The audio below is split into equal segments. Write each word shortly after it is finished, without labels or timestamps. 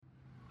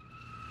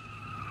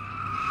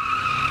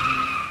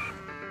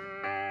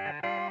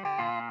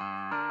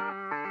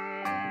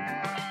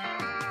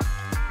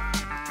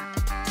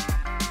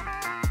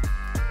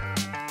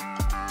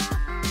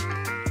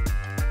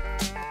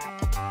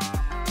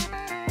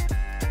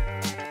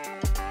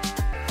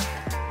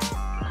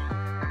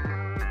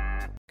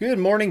Good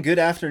morning, good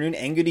afternoon,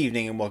 and good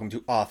evening, and welcome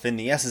to Off in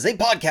the S, a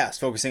podcast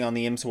focusing on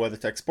the IMSA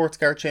WeatherTech Sports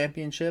Car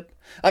Championship.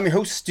 I'm your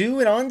host, Stu,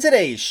 and on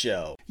today's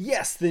show,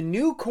 yes, the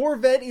new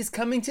Corvette is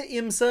coming to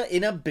IMSA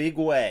in a big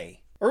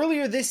way.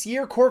 Earlier this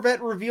year,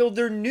 Corvette revealed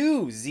their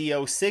new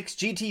Z06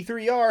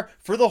 GT3.R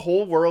for the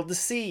whole world to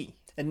see.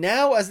 And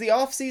now, as the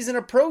off-season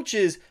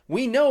approaches,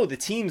 we know the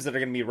teams that are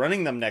going to be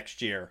running them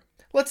next year.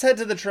 Let's head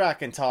to the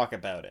track and talk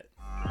about it.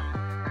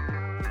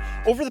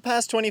 Over the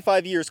past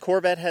 25 years,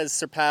 Corvette has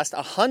surpassed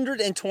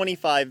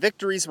 125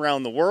 victories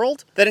around the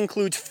world. That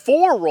includes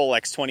 4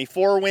 Rolex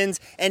 24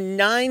 wins and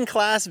 9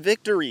 class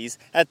victories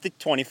at the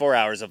 24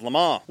 Hours of Le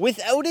Mans.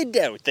 Without a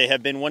doubt, they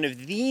have been one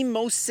of the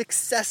most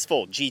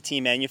successful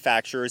GT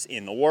manufacturers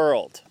in the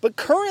world. But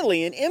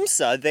currently in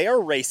IMSA, they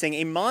are racing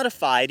a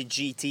modified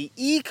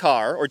GTE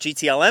car, or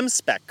GTLM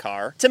spec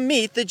car, to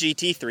meet the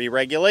GT3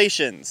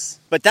 regulations.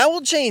 But that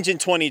will change in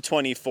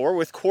 2024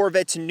 with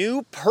Corvette's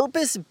new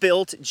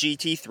purpose-built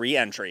GT3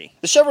 entry.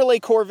 The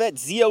Chevrolet Corvette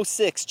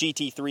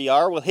Z06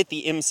 GT3R will hit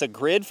the IMSA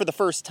grid for the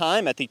first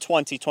time at the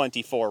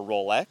 2024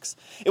 Rolex.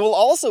 It will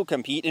also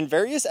compete in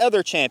various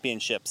other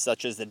championships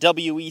such as the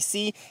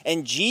WEC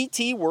and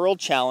GT World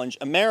Challenge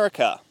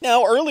America.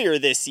 Now, earlier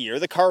this year,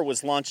 the car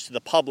was launched to the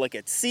public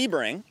at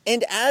Sebring,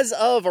 and as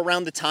of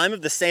around the time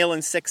of the sale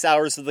in 6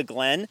 Hours of the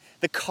Glen,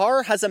 the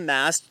car has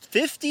amassed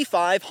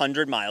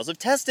 5,500 miles of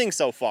testing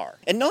so far.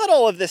 And not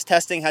all of this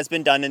testing has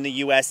been done in the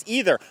US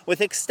either, with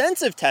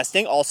extensive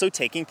testing also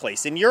taking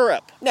place in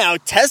Europe. Now,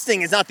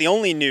 testing is not the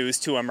only news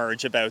to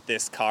emerge about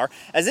this car,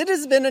 as it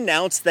has been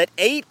announced that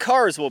 8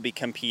 cars will be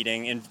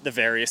competing in the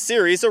various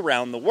series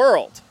around the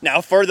world. Now,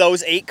 for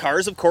those 8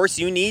 cars, of course,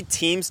 you need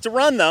teams to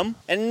run them,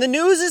 and the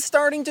news is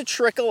starting to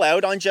trickle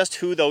out on just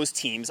who those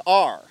teams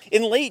are.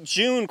 In late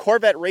June,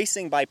 Corvette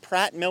Racing by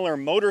Pratt Miller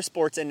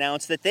Motorsports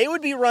announced that they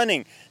would be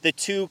running the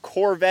 2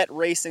 Corvette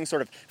Racing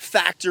sort of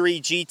factory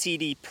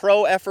GTD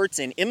Pro efforts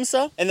in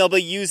IMSA, and they'll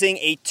be using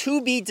a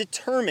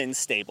to-be-determined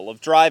stable of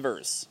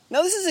drivers.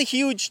 Now, this is a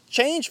huge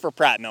change for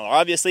Pratt Miller.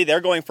 Obviously,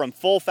 they're going from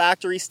full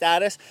factory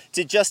status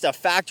to just a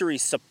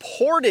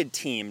factory-supported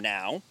team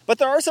now, but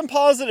there are some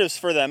positives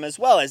for them as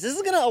well, as this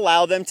is going to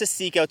allow them to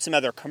seek out some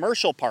other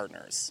commercial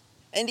partners.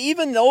 And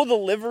even though the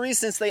liveries,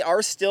 since they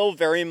are still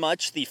very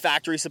much the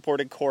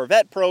factory-supported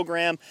Corvette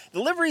program,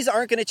 the liveries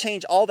aren't going to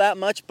change all that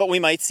much, but we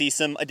might see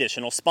some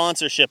additional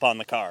sponsorship on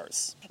the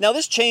cars. Now,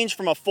 this change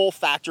from a full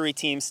factory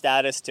team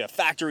status to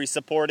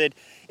factory-supported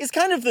is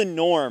kind of the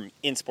norm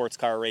in sports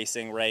car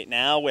racing right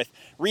now, with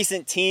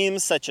recent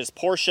teams such as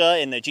Porsche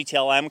in the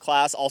GTLM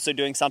class also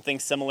doing something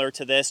similar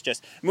to this,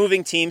 just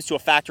moving teams to a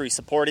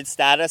factory-supported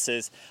status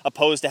as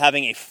opposed to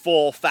having a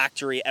full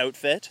factory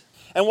outfit.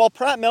 And while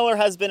Pratt Miller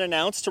has been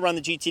announced to run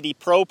the GTD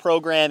Pro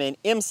program in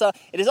IMSA,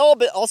 it has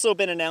also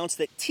been announced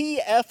that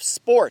TF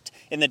Sport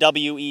in the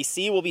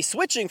WEC will be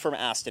switching from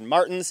Aston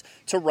Martins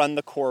to run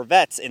the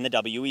Corvettes in the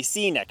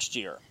WEC next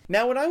year.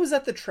 Now, when I was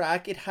at the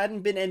track, it hadn't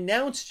been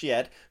announced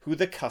yet who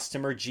the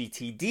customer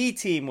GTD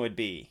team would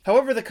be.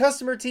 However, the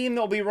customer team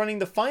that will be running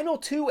the final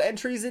 2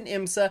 entries in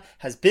IMSA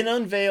has been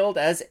unveiled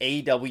as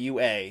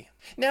AWA.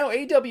 Now,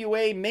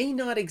 AWA may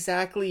not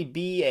exactly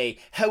be a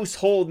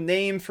household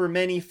name for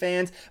many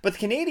fans, but the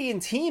Canadian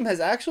team has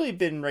actually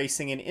been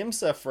racing in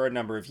IMSA for a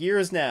number of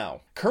years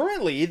now.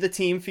 Currently, the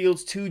team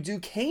fields 2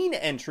 Duquesne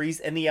entries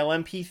in the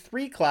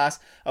LMP3 class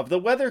of the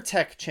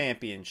WeatherTech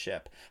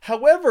Championship.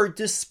 However,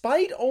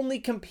 despite only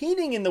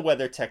competing in the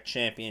WeatherTech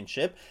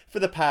Championship for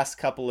the past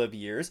couple of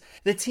years,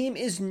 the team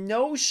is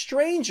no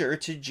stranger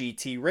to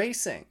GT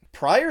racing.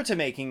 Prior to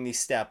making the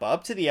step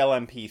up to the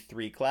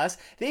LMP3 class,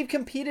 they've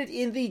competed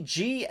in the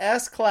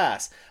GS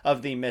class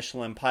of the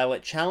Michelin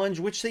Pilot Challenge,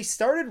 which they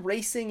started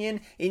racing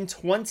in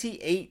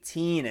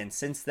 2018, and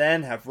since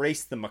then have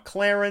raced the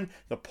McLaren,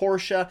 the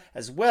Porsche,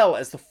 as well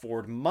as the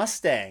Ford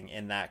Mustang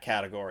in that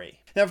category.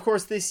 Now, of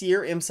course, this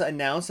year, IMSA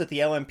announced that the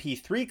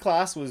LMP3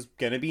 class was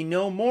going to be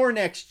no more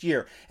next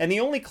year, and the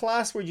only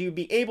class where you'd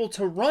be able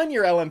to run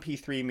your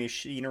LMP3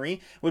 machinery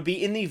would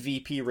be in the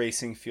VP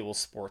Racing Fuel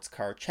Sports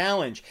Car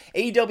Challenge.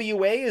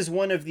 AWA is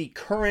one of the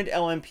current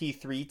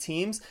LMP3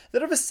 teams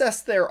that have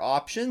assessed their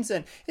options,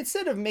 and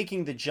instead of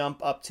making the jump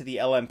up to the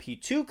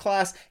LMP2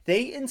 class,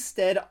 they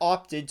instead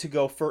opted to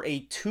go for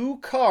a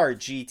 2-car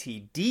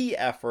GTD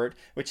effort,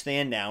 which they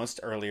announced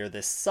earlier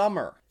this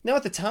summer. Now,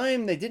 at the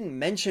time, they didn't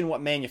mention what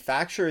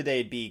manufacturer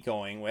they'd be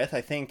going with. I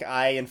think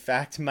I, in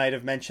fact, might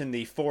have mentioned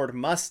the Ford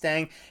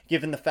Mustang,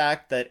 given the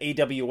fact that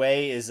AWA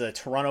is a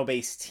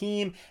Toronto-based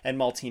team, and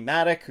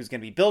Multimatic, who's going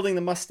to be building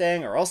the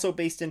Mustang, are also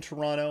based in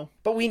Toronto.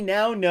 But we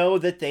now know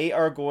that they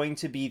are going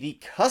to be the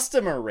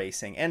customer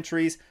racing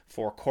entries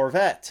for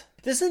Corvette.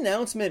 This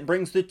announcement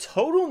brings the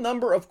total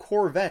number of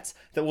Corvettes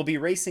that will be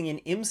racing in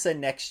IMSA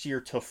next year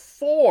to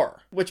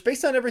 4, which,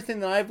 based on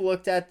everything that I've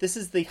looked at, this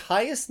is the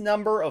highest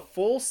number of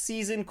full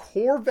season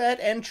Corvette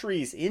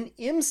entries in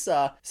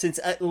IMSA since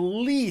at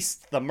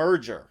least the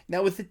merger.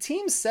 Now, with the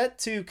team set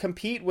to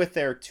compete with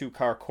their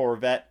 2-car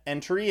Corvette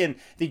entry in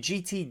the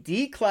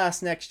GTD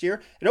class next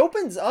year, it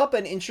opens up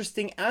an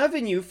interesting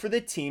avenue for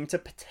the team to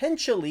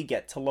potentially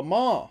get to Le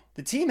Mans. The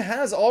The team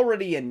has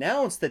already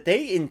announced that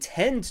they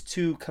intend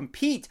to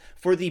compete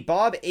for the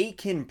Bob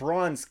Aitken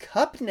Bronze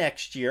Cup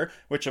next year,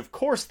 which of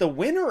course the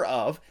winner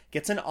of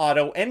gets an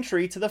auto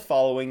entry to the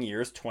following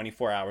year's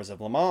 24 Hours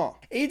of Le Mans.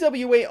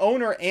 AWA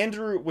owner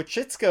Andrew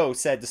Wachitsko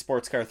said to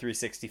Sportscar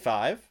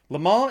 365, "Le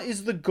Mans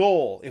is the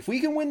goal. If we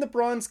can win the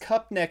Bronze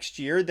Cup next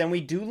year, then we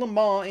do Le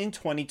Mans in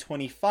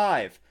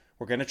 2025.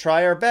 We're going to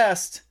try our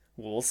best.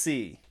 We'll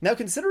see." Now,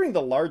 considering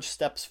the large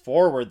steps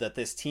forward that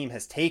this team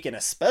has taken,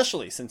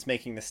 especially since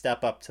making the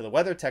step up to the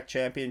WeatherTech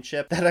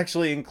Championship, that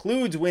actually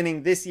includes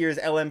winning this year's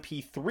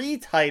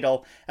LMP3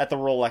 title at the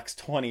Rolex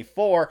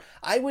 24,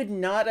 I would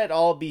not at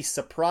all be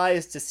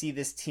surprised to see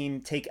this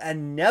team take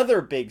another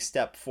big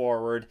step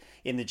forward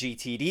in the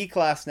GTD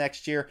class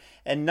next year,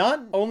 and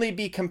not only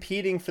be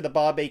competing for the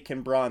Bob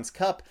Aitken Bronze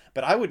Cup,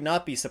 but I would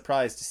not be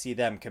surprised to see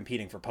them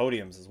competing for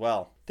podiums as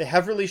well. They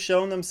have really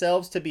shown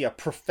themselves to be a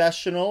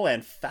professional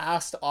and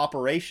fast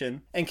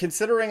operation, and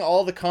considering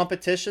all the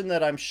competition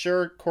that I'm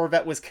sure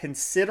Corvette was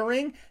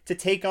considering to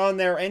take on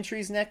their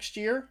entries next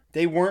year,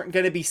 they weren't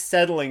going to be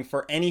settling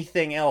for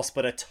anything else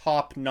but a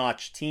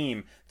top-notch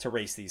team to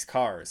race these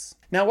cars.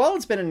 Now, while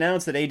it's been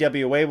announced that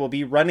AWA will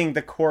be running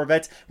the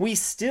Corvette, we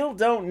still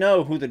don't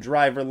know who the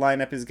driver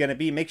lineup is going to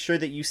be. Make sure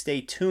that you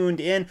stay tuned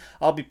in.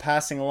 I'll be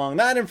passing along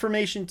that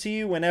information to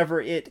you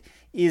whenever it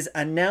is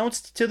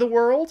announced to the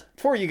world.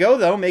 Before you go,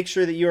 though, make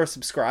sure that you are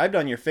subscribed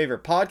on your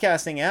favorite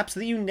podcasting app so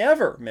that you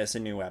never miss a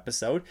new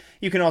episode.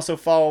 You can also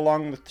follow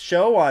along with the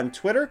show on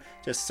Twitter.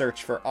 Just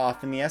search for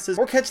Off in the S's,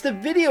 or catch the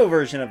video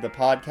version of the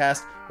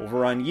podcast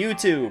over on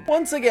YouTube.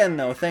 Once again,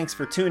 though, thanks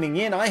for tuning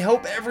in. I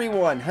hope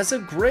everyone has a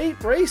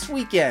great race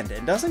weekend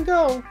and doesn't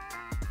go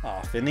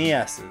off in the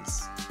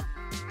S's.